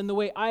 often, than the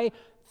way I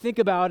think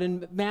about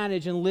and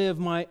manage and live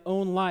my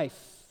own life.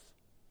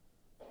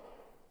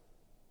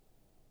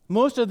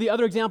 Most of the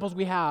other examples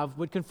we have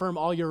would confirm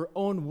all your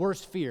own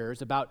worst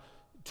fears about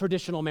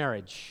traditional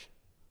marriage.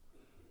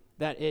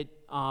 That it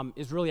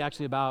is really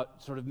actually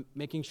about sort of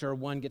making sure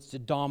one gets to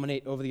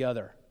dominate over the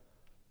other.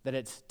 That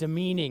it's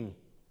demeaning.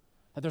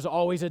 That there's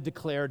always a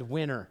declared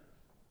winner.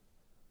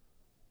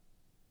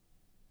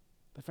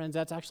 But friends,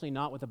 that's actually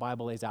not what the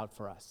Bible lays out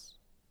for us.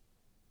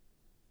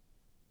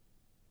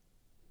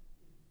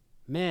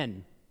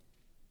 Men,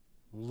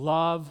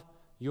 love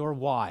your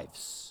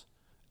wives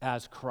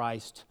as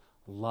Christ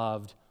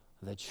loved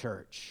the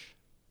church.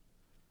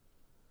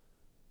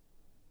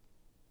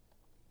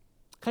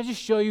 Can I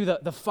just show you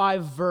the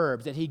 5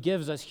 verbs that he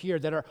gives us here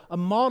that are a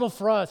model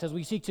for us as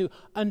we seek to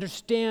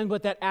understand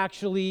what that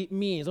actually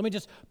means? Let me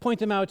just point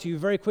them out to you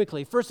very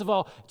quickly. First of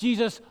all,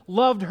 Jesus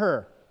loved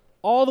her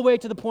all the way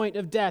to the point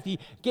of death. He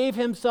gave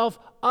himself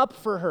up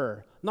for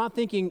her, not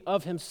thinking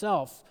of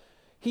himself.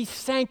 He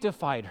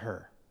sanctified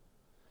her,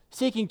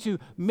 seeking to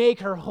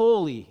make her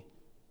holy.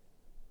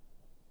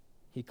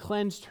 He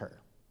cleansed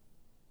her,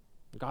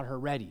 got her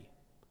ready,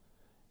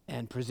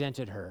 and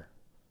presented her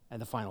at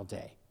the final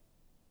day.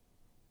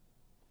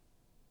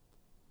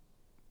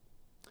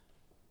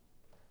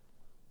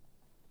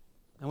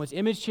 And what's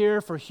imaged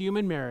here for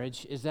human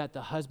marriage is that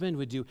the husband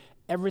would do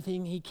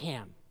everything he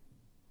can,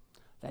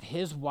 that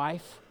his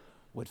wife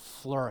would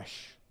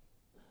flourish,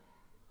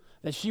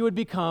 that she would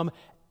become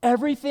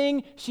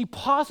everything she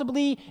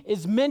possibly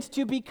is meant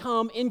to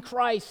become in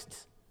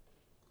Christ.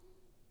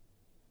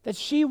 That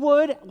she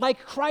would,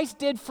 like Christ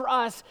did for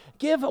us,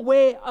 give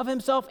away of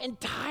himself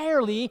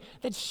entirely,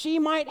 that she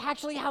might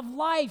actually have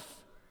life,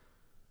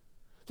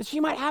 that she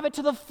might have it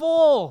to the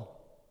full,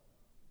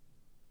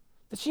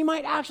 that she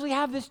might actually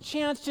have this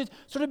chance to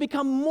sort of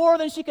become more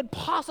than she could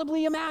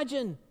possibly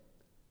imagine.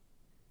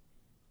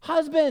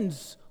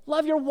 Husbands,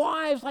 love your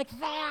wives like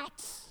that.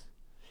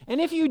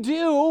 And if you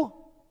do,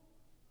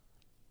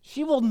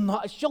 she'll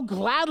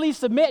gladly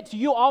submit to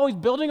you always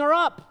building her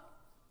up.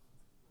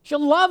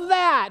 She'll love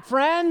that,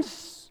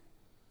 friends.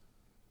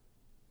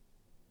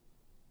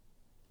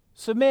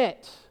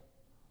 Submit.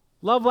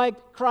 Love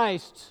like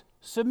Christ.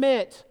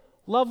 Submit.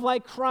 Love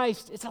like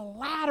Christ. It's a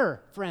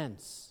ladder,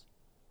 friends.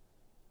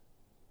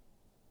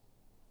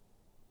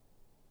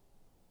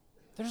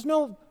 There's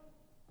no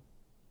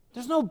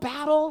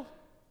battle.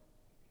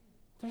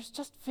 There's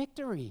just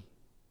victory.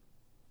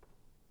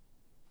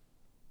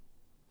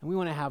 And we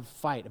want to have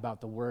fight about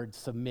the word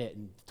submit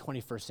in the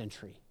 21st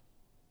century.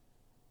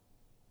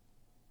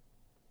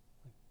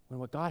 When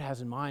what God has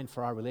in mind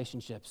for our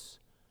relationships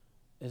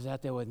is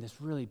that they would, in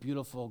this really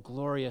beautiful,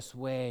 glorious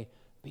way,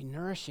 be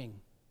nourishing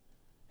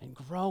and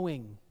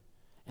growing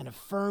and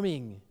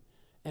affirming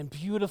and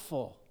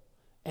beautiful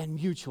and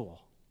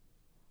mutual.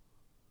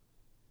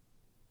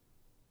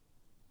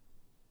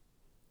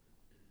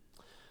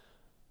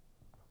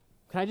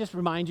 Can I just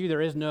remind you, there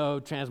is no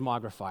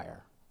transmogrifier.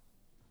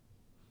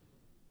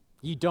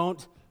 You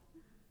don't,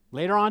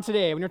 later on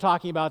today, when you're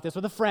talking about this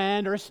with a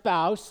friend or a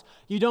spouse,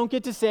 you don't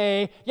get to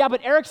say, yeah,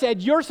 but Eric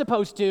said you're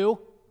supposed to.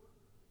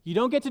 You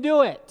don't get to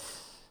do it.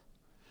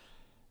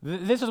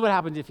 This is what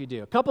happens if you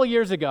do. A couple of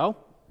years ago,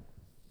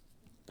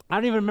 I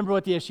don't even remember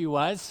what the issue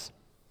was.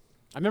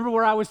 I remember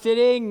where I was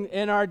sitting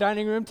in our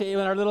dining room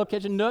table, in our little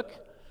kitchen nook,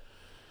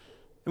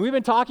 And we've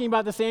been talking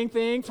about the same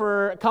thing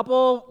for a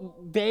couple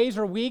days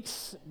or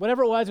weeks,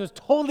 whatever it was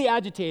totally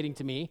agitating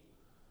to me.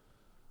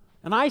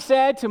 And I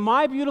said to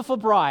my beautiful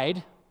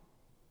bride,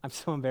 I'm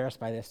so embarrassed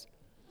by this,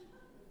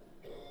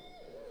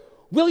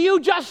 will you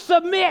just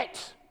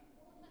submit?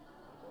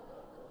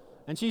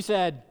 And she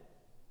said,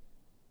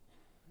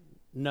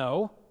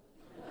 no.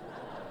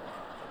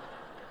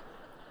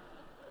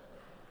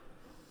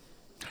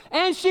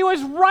 And she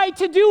was right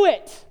to do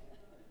it.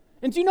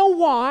 And do you know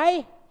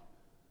why?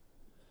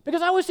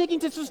 Because I was seeking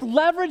to just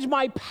leverage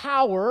my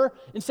power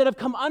instead of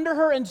come under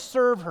her and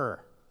serve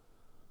her.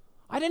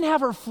 I didn't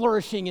have her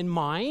flourishing in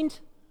mind.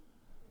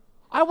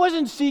 I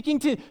wasn't seeking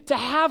to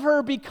have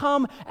her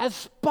become as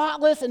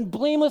spotless and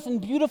blameless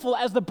and beautiful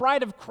as the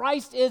bride of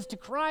Christ is to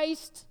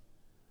Christ.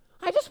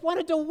 I just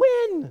wanted to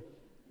win.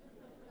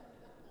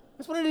 I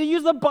just wanted to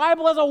use the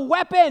Bible as a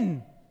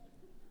weapon,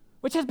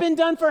 which has been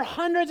done for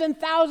hundreds and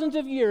thousands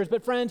of years.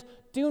 But friends,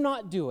 do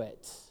not do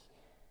it.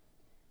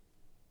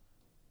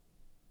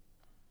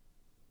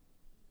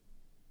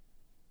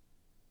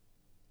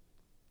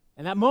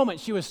 In that moment,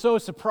 she was so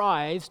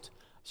surprised.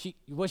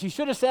 What she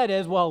should have said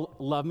is, well,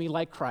 love me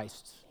like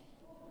Christ.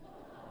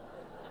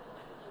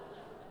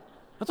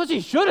 That's what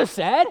she should have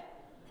said.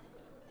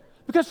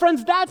 Because,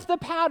 friends, that's the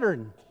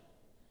pattern.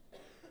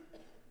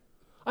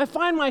 I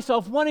find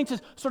myself wanting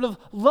to sort of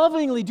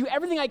lovingly do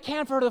everything I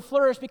can for her to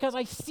flourish because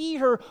I see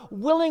her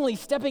willingly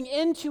stepping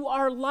into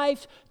our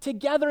life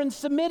together and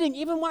submitting,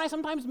 even when I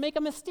sometimes make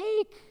a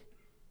mistake.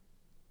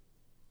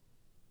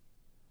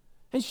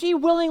 And she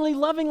willingly,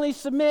 lovingly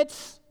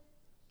submits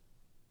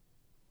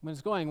when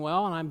it's going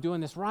well and I'm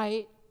doing this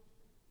right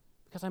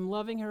because I'm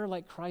loving her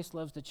like Christ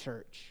loves the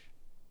church.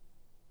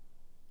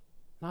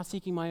 Not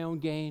seeking my own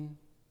gain,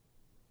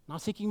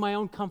 not seeking my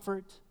own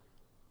comfort,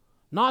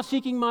 not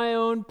seeking my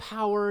own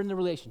power in the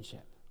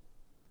relationship,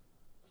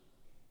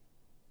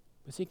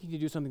 but seeking to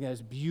do something that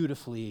is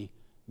beautifully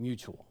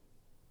mutual.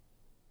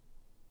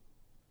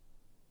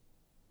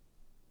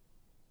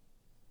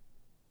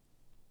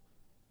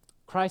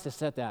 Christ has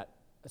set that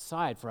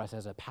aside for us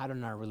as a pattern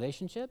in our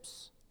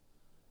relationships,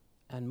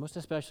 and most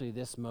especially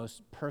this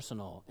most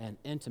personal and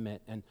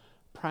intimate and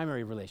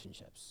primary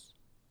relationships,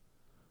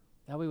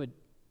 that we would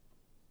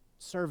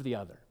serve the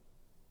other,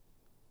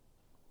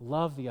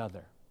 love the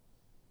other,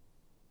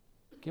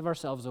 give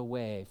ourselves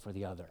away for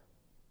the other.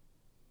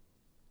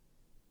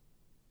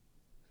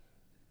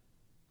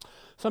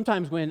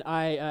 Sometimes when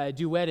I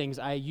do weddings,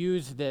 I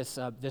use this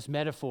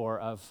metaphor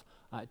of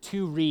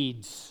two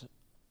reeds.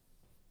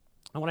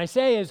 And what I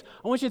say is,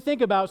 I want you to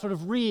think about sort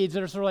of reeds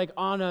that are sort of like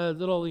on a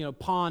little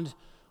pond,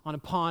 on a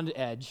pond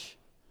edge.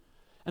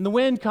 And the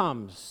wind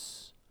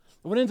comes.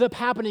 And what ends up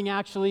happening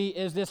actually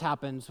is this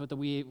happens with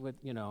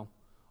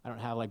I don't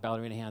have like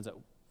ballerina hands that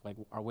like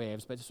are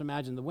waves, but just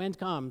imagine the wind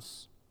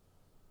comes,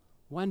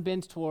 one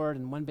bends toward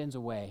and one bends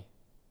away.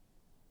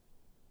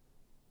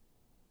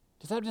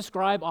 Does that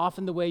describe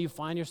often the way you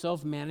find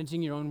yourself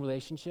managing your own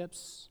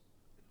relationships?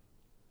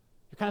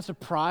 You're kind of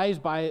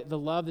surprised by the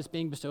love that's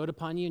being bestowed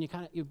upon you,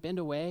 and you bend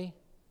away,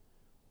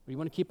 or you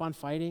want to keep on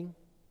fighting.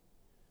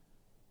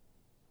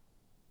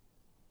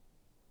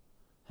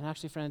 And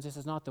actually, friends, this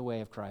is not the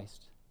way of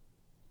Christ.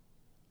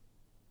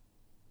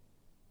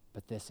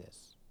 But this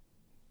is.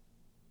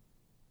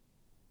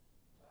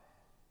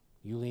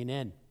 You lean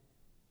in.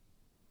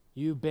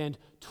 You bend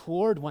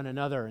toward one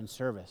another in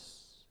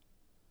service.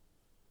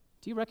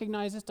 Do you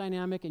recognize this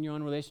dynamic in your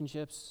own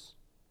relationships?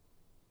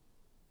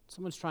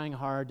 Someone's trying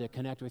hard to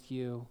connect with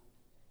you,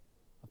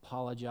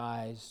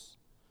 apologize.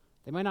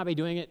 They might not be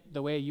doing it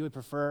the way you would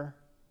prefer,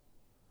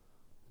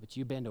 but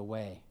you bend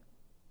away.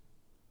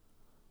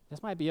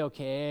 This might be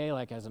okay,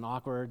 like as an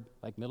awkward,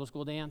 like middle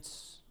school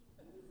dance,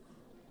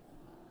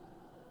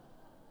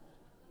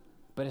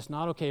 but it's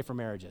not okay for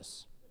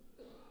marriages.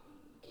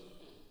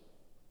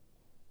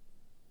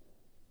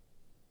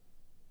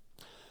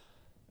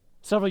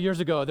 Several years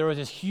ago, there was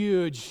this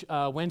huge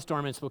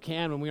windstorm in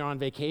Spokane when we were on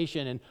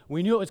vacation, and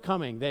we knew it was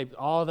coming.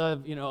 All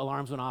the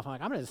alarms went off. I'm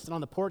like, I'm going to sit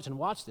on the porch and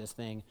watch this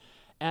thing.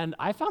 And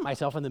I found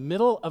myself in the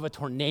middle of a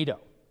tornado.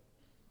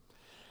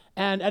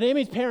 And at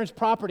Amy's parents'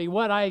 property,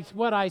 what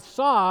I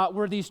saw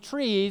were these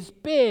trees,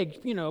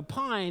 big,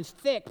 pines,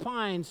 thick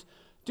pines,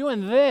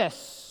 doing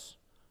this.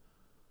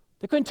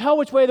 They couldn't tell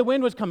which way the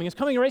wind was coming. It's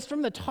coming right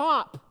from the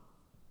top.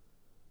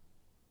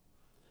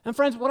 And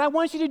friends, what I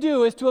want you to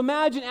do is to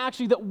imagine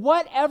actually that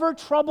whatever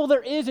trouble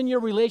there is in your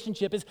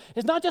relationship is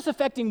not just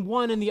affecting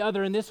one and the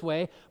other in this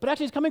way, but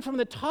actually it's coming from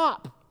the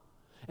top.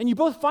 And you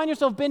both find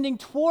yourself bending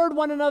toward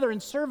one another in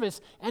service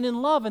and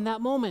in love in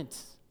that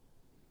moment.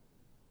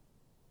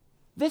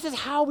 This is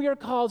how we are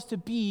called to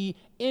be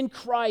in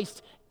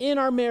Christ, in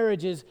our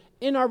marriages,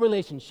 in our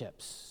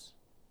relationships.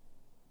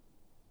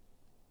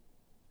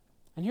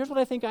 And here's what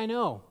I think I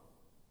know.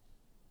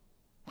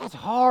 That's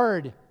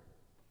hard.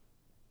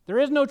 There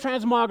is no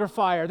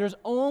transmogrifier. There's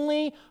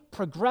only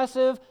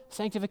progressive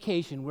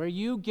sanctification where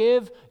you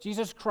give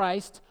Jesus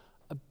Christ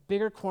a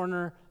bigger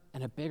corner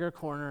and a bigger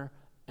corner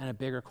and a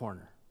bigger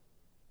corner.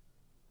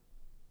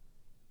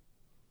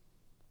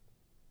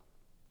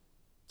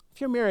 If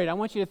If you're married, I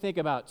want you to think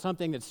about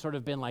something that's sort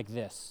of been like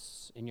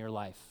this in your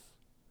life.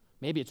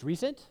 Maybe it's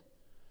recent.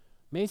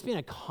 Maybe it's been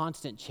a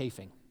constant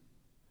chafing.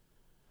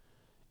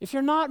 If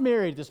you're not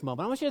married at this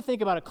moment, I want you to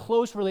think about a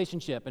close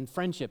relationship and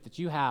friendship that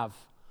you have,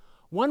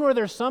 one where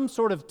there's some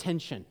sort of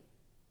tension.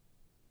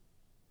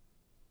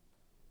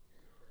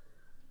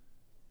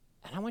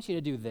 And I want you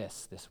to do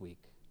this week.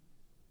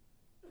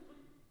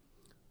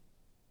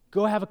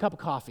 Go have a cup of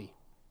coffee.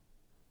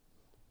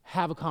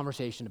 Have a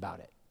conversation about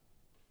it.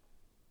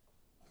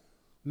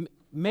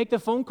 Make the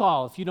phone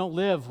call if you don't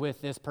live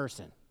with this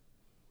person.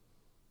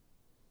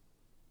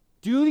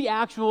 Do the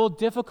actual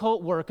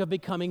difficult work of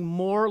becoming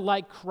more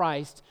like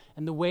Christ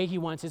and the way he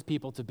wants his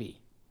people to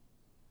be.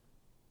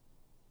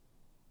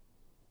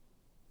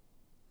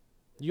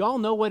 You all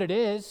know what it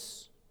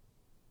is.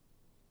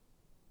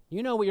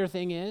 You know what your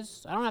thing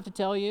is. I don't have to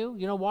tell you.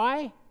 You know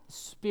why? The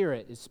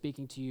Spirit is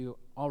speaking to you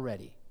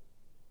already.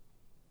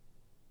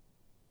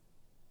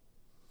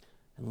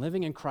 And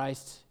living in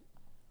Christ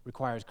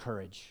requires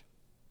courage.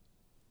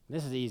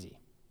 This is easy.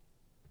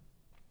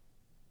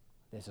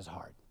 This is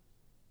hard.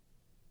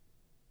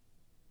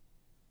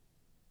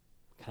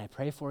 Can I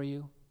pray for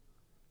you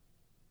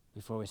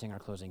before we sing our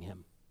closing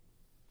hymn?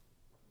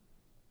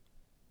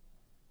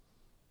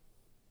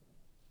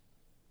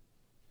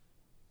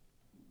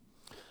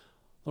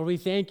 Lord, we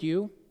thank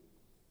you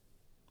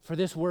for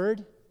this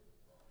word,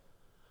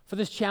 for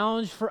this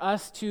challenge for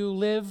us to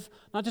live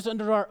not just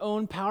under our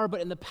own power,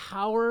 but in the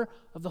power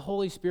of the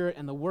Holy Spirit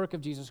and the work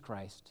of Jesus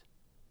Christ,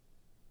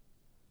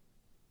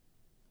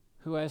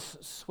 who has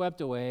swept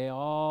away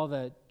all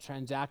the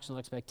transactional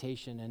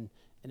expectation and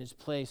in its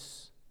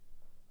place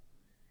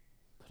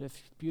put a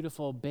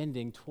beautiful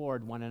bending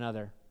toward one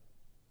another.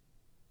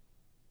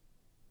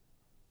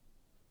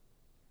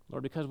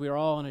 Lord, because we are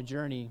all on a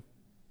journey,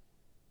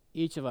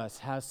 each of us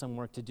has some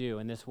work to do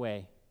in this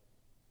way.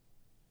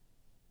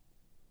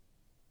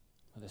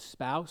 With a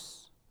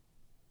spouse,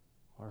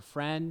 or a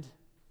friend,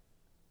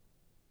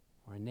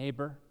 or a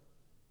neighbor.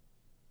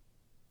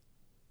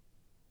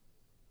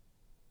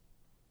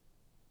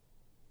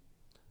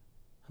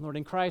 And Lord,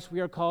 in Christ,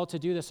 we are called to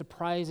do the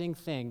surprising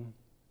thing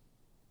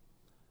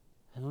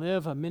and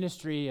live a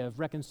ministry of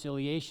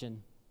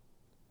reconciliation.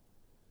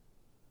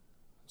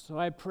 So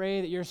I pray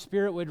that your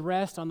Spirit would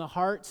rest on the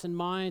hearts and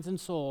minds and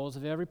souls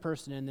of every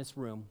person in this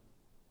room.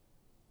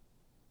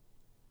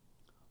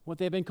 What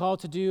they've been called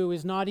to do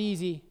is not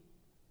easy,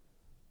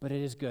 but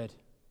it is good.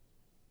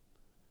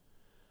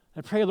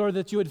 I pray, Lord,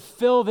 that you would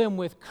fill them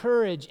with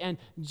courage and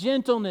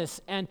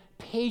gentleness and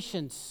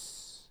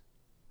patience.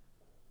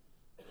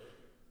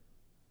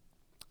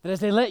 That as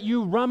they let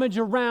you rummage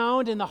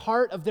around in the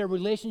heart of their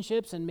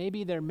relationships and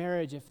maybe their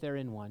marriage if they're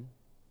in one,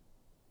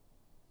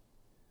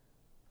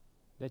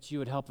 that you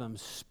would help them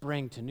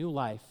spring to new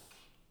life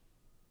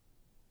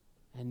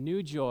and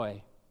new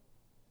joy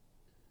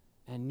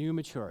and new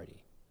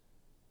maturity.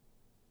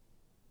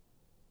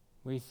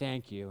 We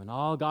thank you. And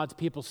all God's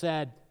people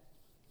said,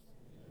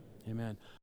 Amen.